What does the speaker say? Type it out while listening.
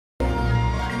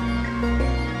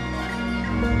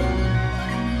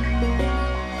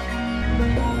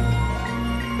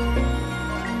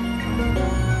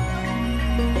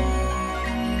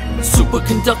a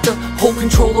conductor, hold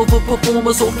control over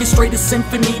performers, orchestrate a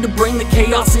symphony to bring the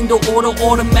chaos into order.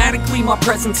 Automatically my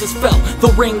presence is felt.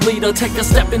 The ringleader, take a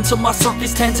step into my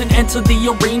circus tent and enter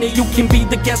the arena. You can be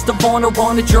the guest of honor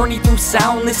on a journey through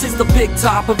sound. This is the big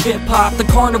top of hip-hop, the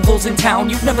carnival's in town.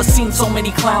 You've never seen so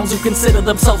many clowns who consider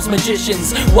themselves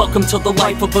magicians. Welcome to the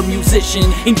life of a musician.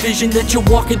 Envision that you're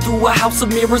walking through a house of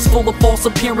mirrors full of false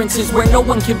appearances, where no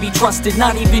one can be trusted,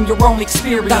 not even your own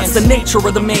experience. That's the nature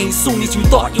of the maze. Soon as you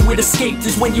thought you had escaped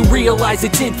is when you realize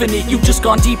it's infinite. You've just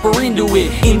gone deeper into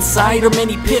it. Inside are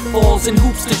many pitfalls and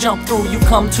hoops to jump through. You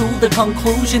come to the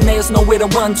conclusion there's nowhere to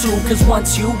run to, cause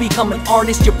once you become an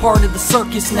artist, you're part of the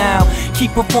circus now.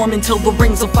 Keep performing till the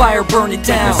rings of fire burn it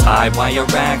down. There's high wire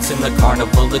racks and the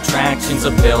carnival attractions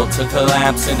are built to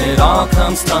collapse, and it all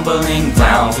comes tumbling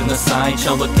down. In the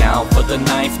sideshow, look out for the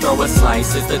knife, throw a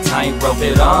slice as the tightrope,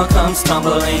 it all comes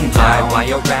tumbling down. High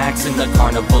wire racks and the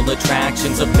carnival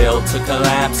attractions are built to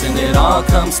collapse, and it all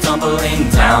comes tumbling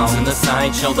down. In the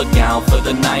sideshow, look out for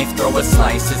the knife, throw a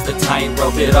slice as the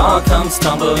tightrope, it all comes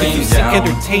tumbling down.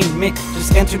 Entertainment,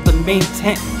 just enter the main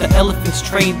tent. The elephant's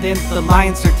trained in, the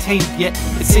lions are tamed, yet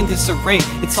it's in disarray.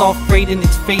 It's all frayed and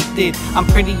it's faded. I'm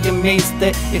pretty amazed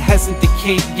that it hasn't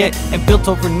decayed yet. And built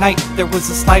overnight, there was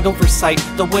a slight oversight.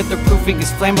 The weatherproofing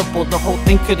is flammable, the whole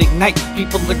thing could ignite.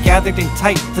 People are gathered in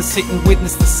tight to sit and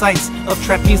witness the sights of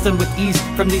trapeze done with ease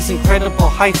from these incredible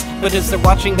heights. But as they're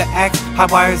watching the acts, high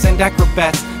wires and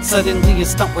acrobats, suddenly a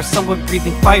stunt where someone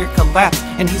breathing fire collapsed,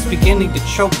 and he's beginning to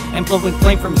choke and blowing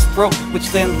flame from his throat, which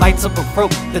then lights up a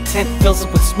rope. The tent fills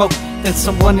up with smoke. Then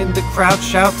someone in the crowd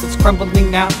shouts, it's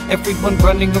crumbling now. Everyone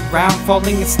running around,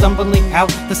 falling and stumbling out.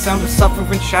 The sound of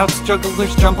suffering shouts,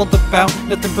 jugglers jumbled about,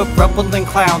 nothing but rumbling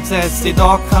clowns as it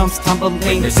all comes tumbling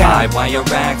down. There's high wire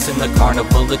racks and the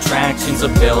carnival attractions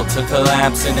are built to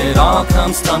collapse, and it all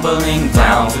comes tumbling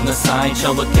down. In the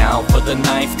sideshow, look out for the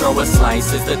knife, throw a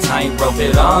slice as the tightrope,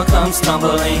 it all comes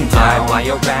tumbling down. High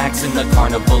wire racks and the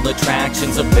carnival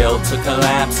attractions are built to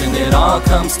collapse, and it all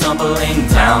comes tumbling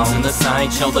down. In the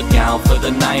sideshow, look out for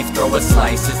the knife, throw a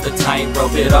slice as the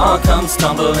tightrope, it all comes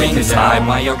tumbling down. High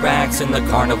wire racks and the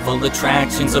carnival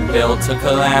attractions are built to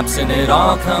collapse, and it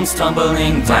all comes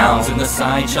tumbling down. In the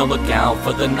sideshow, look out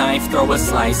for the knife, throw a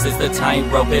slice as the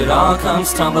tightrope, it all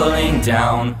comes tumbling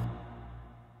down.